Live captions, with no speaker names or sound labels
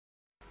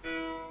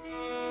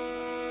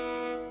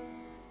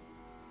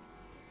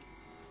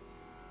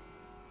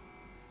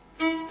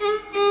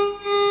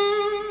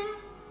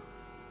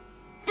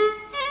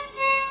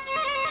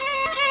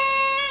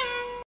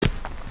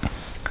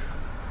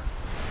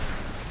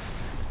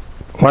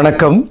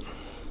வணக்கம்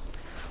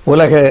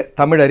உலக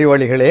தமிழ்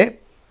அறிவாளிகளே.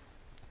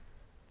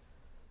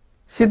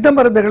 சித்த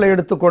மருந்துகளை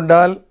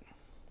எடுத்துக்கொண்டால்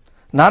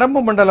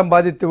நரம்பு மண்டலம்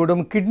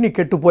பாதித்துவிடும், கிட்னி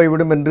கெட்டு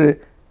போய்விடும் என்று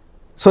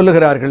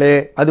சொல்லுகிறார்களே,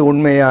 அது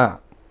உண்மையா?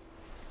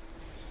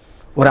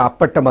 ஒரு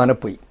அப்பட்டமான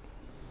பொய்.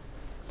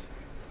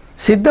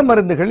 சித்த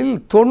மருந்துகளில்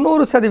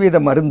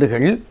 90%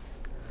 மருந்துகள்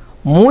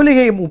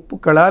மூலிகை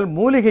உப்புக்களால்,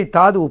 மூலிகை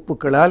தாது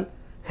உப்புக்களால்,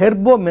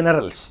 ஹெர்போ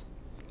மினரல்ஸ்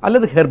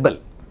அல்லது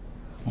ஹெர்பல்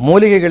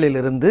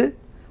மூலிகைகளிலிருந்து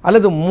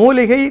அல்லது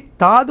மூலிகை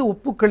தாது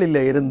உப்புக்களில்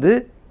இருந்து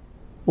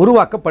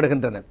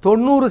உருவாக்கப்படுகின்றன.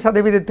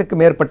 90%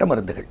 மேற்பட்ட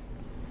மருந்துகள்.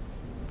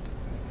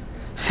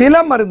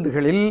 சில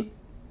மருந்துகளில்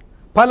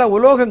பல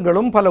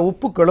உலோகங்களும் பல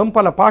உப்புக்களும்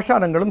பல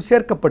பாஷாணங்களும்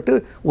சேர்க்கப்பட்டு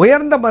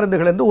உயர்ந்த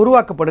மருந்துகள் என்று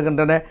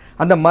உருவாக்கப்படுகின்றன.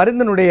 அந்த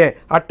மருந்தினுடைய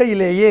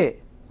அட்டையிலேயே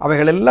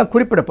அவைகளெல்லாம்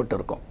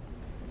குறிப்பிடப்பட்டிருக்கும்.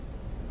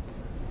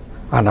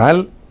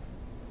 ஆனால்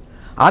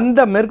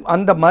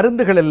அந்த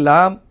மருந்துகள்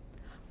எல்லாம்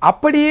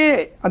அப்படியே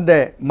அந்த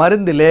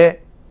மருந்திலே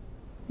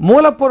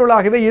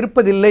மூலப்பொருளாகவே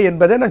இருப்பதில்லை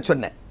என்பதை நான்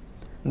சொன்னேன்.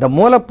 இந்த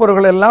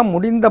மூலப்பொருள்கள் எல்லாம்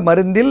முடிந்த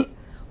மருந்தில்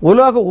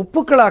உலோக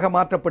உப்புக்களாக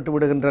மாற்றப்பட்டு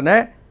விடுகின்றன.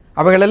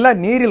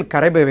 அவைகளெல்லாம் நீரில்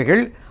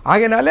கரைபவைகள்.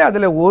 ஆகையினாலே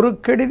அதில் ஒரு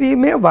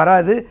கெடுதியுமே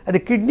வராது.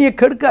 அது கிட்னியை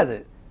கெடுக்காது,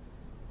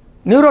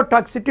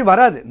 நியூரோடாக்சிட்டி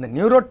வராது. இந்த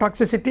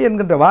நியூரோடாக்சிசிட்டி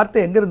என்கின்ற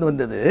வார்த்தை எங்கிருந்து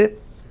வந்தது?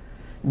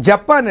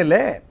 ஜப்பானில்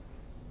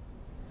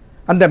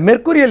அந்த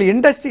மெர்க்குரியல்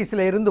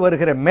இண்டஸ்ட்ரீஸில் இருந்து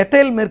வருகிற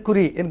மெத்தைல்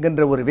மெர்க்குரி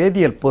என்கின்ற ஒரு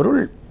வேதியியல்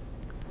பொருள்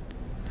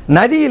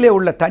நதியிலே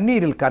உள்ள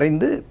தண்ணீரில்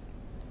கரைந்து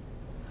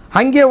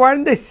அங்கே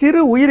வாழ்ந்த சிறு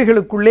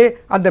உயிர்களுக்குள்ளே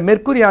அந்த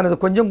மெர்க்குரியானது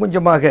கொஞ்சம்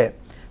கொஞ்சமாக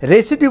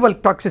ரெசிடுவல்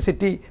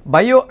டாக்ஸிசிட்டி,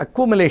 பயோ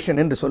அக்குமுலேஷன்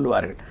என்று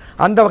சொல்லுவார்கள்,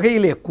 அந்த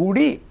வகையிலே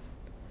கூடி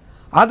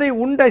அதை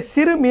உண்ட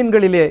சிறு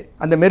மீன்களிலே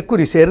அந்த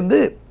மெர்க்குரி சேர்ந்து,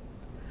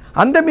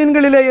 அந்த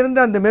மீன்களிலே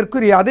இருந்து அந்த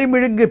மெர்க்குரி அதை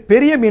மிழுங்கு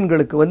பெரிய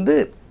மீன்களுக்கு வந்து,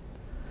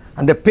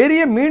 அந்த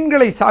பெரிய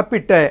மீன்களை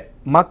சாப்பிட்ட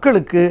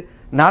மக்களுக்கு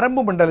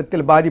நரம்பு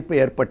மண்டலத்தில் பாதிப்பு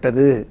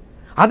ஏற்பட்டது.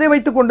 அதை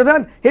வைத்துக்கொண்டு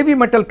தான் heavy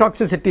metal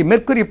toxicity,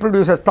 mercury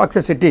producers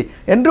toxicity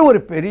என்று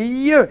ஒரு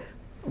பெரிய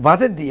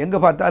வதந்தி எங்கே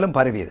பார்த்தாலும்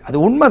பரவியது. அது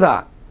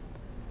உண்மைதான்.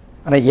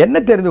 ஆனால் என்ன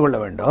தெரிந்து கொள்ள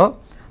வேண்டும்,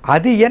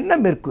 அது என்ன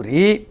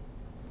மெர்க்குரி,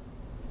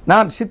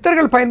 நாம்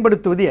சித்தர்கள்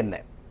பயன்படுத்துவது என்ன?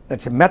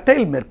 That's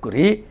methyl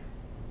mercury.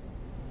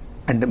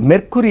 And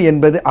mercury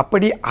என்பது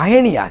அப்படி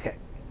அயனியாக.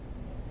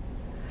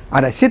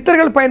 ஆனால்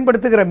சித்தர்கள்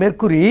பயன்படுத்துகிற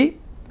மெர்க்குரி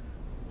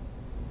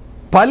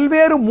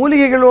பல்வேறு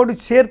மூலிகைகளோடு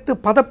சேர்த்து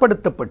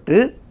பதப்படுத்தப்பட்டு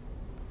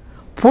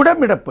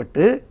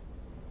புடமிடப்பட்டு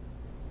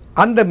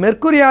அந்த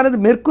மெர்க்குரியானது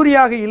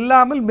மெர்க்குரியாக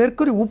இல்லாமல்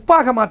மெர்க்குரி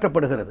உப்பாக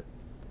மாற்றப்படுகிறது.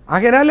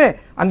 ஆகையினாலே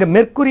அங்கே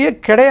மெர்க்குரியே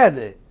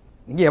கிடையாது.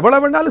 நீங்கள் எவ்வளோ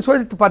வேணாலும்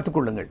சோதித்து பார்த்து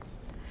கொள்ளுங்கள்.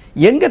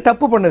 எங்கே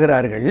தப்பு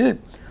பண்ணுகிறார்கள்,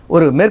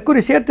 ஒரு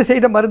மெர்க்குரி சேர்த்து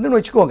செய்த மருந்துன்னு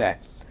வச்சுக்கோங்க,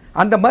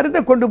 அந்த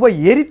மருந்தை கொண்டு போய்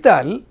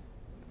எரித்தால்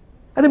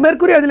அது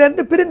மெர்க்குரி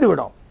அதிலிருந்து பிரிந்து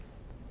விடும்.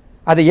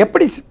 அதை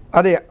எப்படி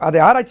அதை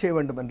ஆராய்ச்சி செய்ய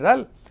வேண்டும்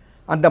என்றால்,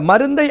 அந்த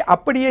மருந்தை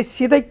அப்படியே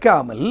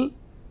சிதைக்காமல்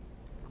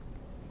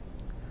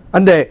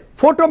அந்த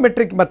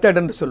ஃபோட்டோமெட்ரிக்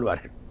மெத்தட் என்று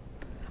சொல்வார்கள்,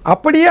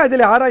 அப்படியே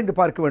அதில் ஆராய்ந்து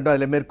பார்க்க வேண்டும்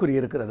அதில் மெர்க்குரி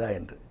இருக்கிறதா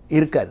என்று.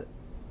 இருக்காது.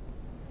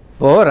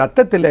 இப்போது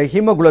ரத்தத்தில்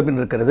ஹீமோகுளோபின்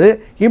இருக்கிறது,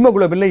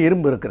 ஹீமோகுளோபினில்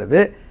இரும்பு இருக்கிறது.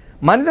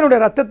 மனிதனுடைய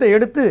ரத்தத்தை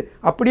எடுத்து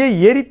அப்படியே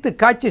எரித்து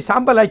காய்ச்சி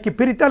சாம்பலாக்கி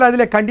பிரித்தால்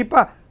அதில்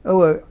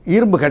கண்டிப்பாக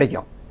இரும்பு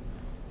கிடைக்கும்.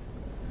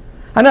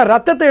 ஆனால்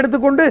ரத்தத்தை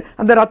எடுத்துக்கொண்டு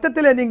அந்த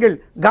ரத்தத்தில் நீங்கள்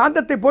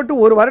காந்தத்தை போட்டு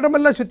ஒரு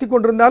வருடமெல்லாம் சுற்றி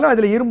கொண்டிருந்தாலும்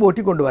அதில் இரும்பு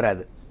ஒட்டி கொண்டு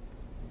வராது.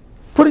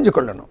 புரிஞ்சு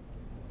கொள்ளணும்.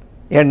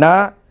 ஏன்னா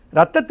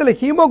ரத்தத்தில்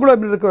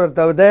ஹீமோகுளோபின்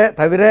இருக்கிறத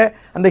தவிர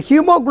அந்த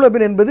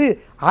ஹீமோகுளோபின் என்பது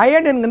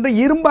அயன் என்கின்ற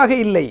இரும்பாக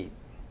இல்லை.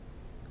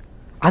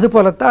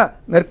 அதுபோலத்தான்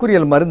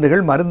மெர்க்குரியல்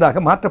மருந்துகள்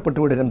மருந்தாக மாற்றப்பட்டு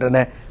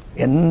விடுகின்றன.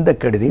 எந்த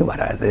கெடுதியும்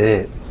வராது.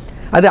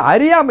 அது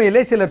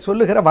அறியாமையிலே சிலர்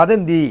சொல்லுகிற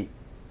வதந்தி.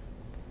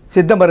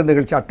 சித்த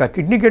மருந்துகள் சாப்பிட்டா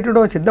கிட்னி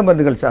கெட்டுடும், சித்த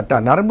மருந்துகள்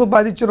சாப்பிட்டா நரம்பு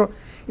பாதிச்சிடும்,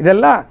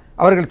 இதெல்லாம்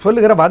அவர்கள்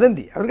சொல்லுகிற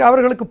வதந்தி.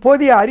 அவர்களுக்கு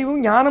போதிய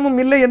அறிவும்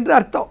ஞானமும் இல்லை என்று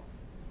அர்த்தம்.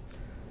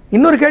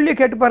 இன்னொரு கேள்வியை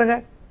கேட்டு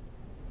பாருங்கள்.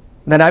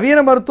 இந்த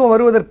நவீன மருத்துவம்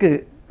வருவதற்கு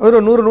ஒரு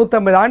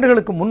 100-150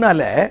 ஆண்டுகளுக்கு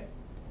முன்னால்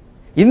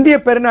இந்திய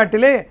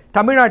பெருநாட்டிலே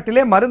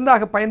தமிழ்நாட்டிலே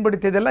மருந்தாக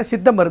பயன்படுத்தியதெல்லாம்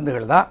சித்த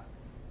மருந்துகள் தான்.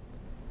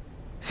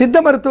 சித்த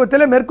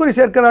மருத்துவத்தில் மெர்க்குரி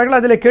சேர்க்கிறார்கள்,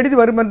 அதில் கெடுதி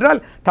வரும் என்றால்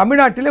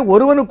தமிழ்நாட்டிலே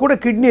ஒருவனுக்கு கூட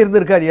கிட்னி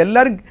இருந்திருக்காது.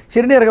 எல்லாரும்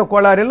சிறுநீரக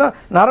கோளாறிலும்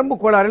நரம்பு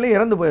கோளாறிலும்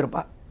இறந்து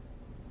போயிருப்பா.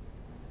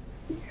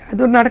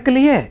 அது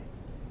நடக்கலையே.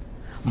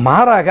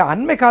 மாறாக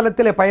அண்மை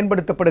காலத்தில்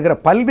பயன்படுத்தப்படுகிற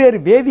பல்வேறு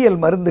வேதியியல்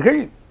மருந்துகள்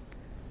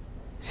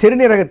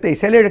சிறுநீரகத்தை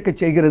செயலிழக்க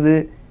செய்கிறது,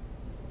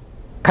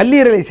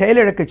 கல்லீரலை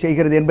செயலிழக்க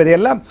செய்கிறது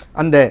என்பதையெல்லாம்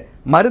அந்த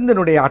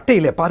மருந்தினுடைய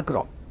அட்டையில்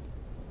பார்க்கிறோம்.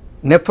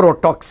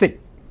 நெஃப்ரோடாக்சிக்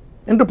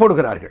என்று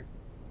போடுகிறார்கள்.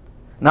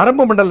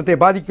 நரம்பு மண்டலத்தை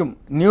பாதிக்கும்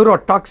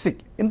நியூரோடாக்சிக்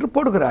என்று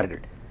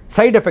போடுகிறார்கள்.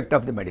 Side effect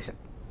of the medicine.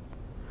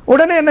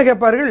 உடனே என்ன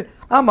கேட்பார்கள்,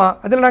 ஆமாம்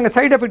அதில் நாங்கள்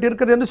சைடு எஃபெக்ட்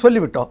இருக்கிறது என்று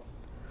சொல்லிவிட்டோம்,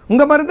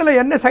 உங்கள் மருந்தில்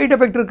என்ன சைடு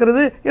எஃபெக்ட்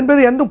இருக்கிறது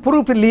என்பது எந்த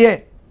ப்ரூஃப் இல்லையே,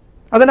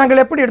 அதை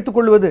நாங்கள் எப்படி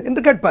எடுத்துக்கொள்வது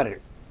என்று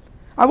கேட்பார்கள்.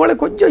 அவளை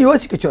கொஞ்சம்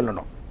யோசிக்க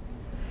சொல்லணும்.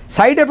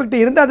 சைடு எஃபெக்ட்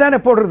இருந்தால் தானே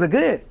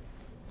போடுறதுக்கு.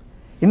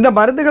 இந்த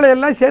மருந்துகளை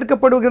எல்லாம்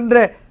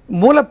சேர்க்கப்படுகின்ற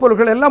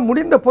மூலப்பொருள்கள் எல்லாம்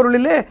முடிந்த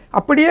பொருளிலே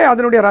அப்படியே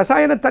அதனுடைய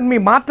ரசாயனத்தன்மை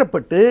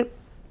மாற்றப்பட்டு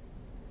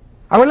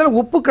அவளெல்லாம்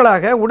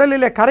உப்புக்களாக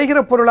உடலிலே கரைகிற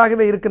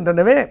பொருளாகவே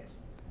இருக்கின்றனவே.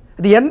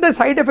 அது எந்த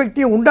சைடு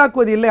எஃபெக்டையும்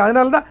உண்டாக்குவது இல்லை.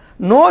 அதனால தான்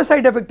நோ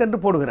சைடு எஃபெக்ட் என்று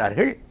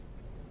போடுகிறார்கள்.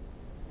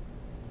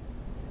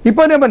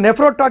 இப்போ நம்ம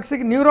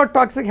நெஃப்ரோடாக்சிக்,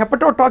 நியூரோடாக்சிக்,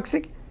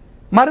 ஹெப்படோடாக்சிக்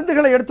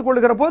மருந்துகளை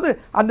எடுத்துக்கொள்கிற போது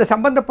அந்த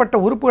சம்பந்தப்பட்ட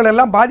உறுப்புகள்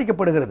எல்லாம்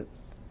பாதிக்கப்படுகிறது.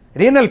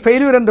 ரீனல்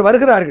ஃபெயிலியர் என்று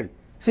வருகிறார்கள்,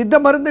 சித்த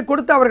மருந்து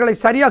கொடுத்து அவர்களை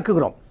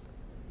சரியாக்குகிறோம்.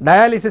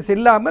 டயாலிசிஸ்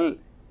இல்லாமல்,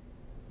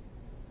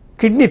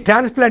 கிட்னி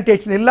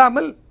டிரான்ஸ்பிளான்டேஷன்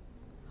இல்லாமல்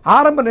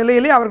ஆரம்ப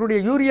நிலையிலே அவர்களுடைய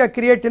யூரியா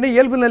கிரியேட்டினை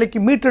இயல்பு நிலைக்கு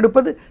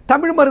மீட்டெடுப்பது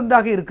தமிழ்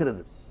மருந்தாக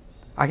இருக்கிறது.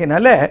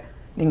 ஆகையினால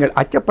நீங்கள்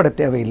அச்சப்பட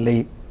தேவையில்லை.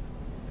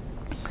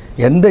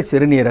 எந்த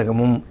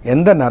சிறுநீரகமும்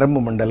எந்த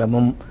நரம்பு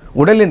மண்டலமும்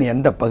உடலின்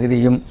எந்த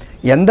பகுதியும்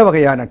எந்த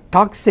வகையான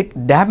டாக்ஸிக்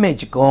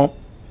டேமேஜுக்கும்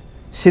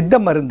சித்த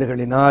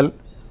மருந்துகளினால்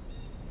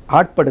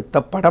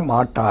ஆட்படுத்தப்பட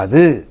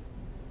மாட்டாது.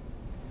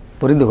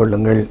 புரிந்து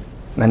கொள்ளுங்கள்.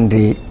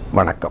 நன்றி,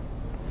 வணக்கம்.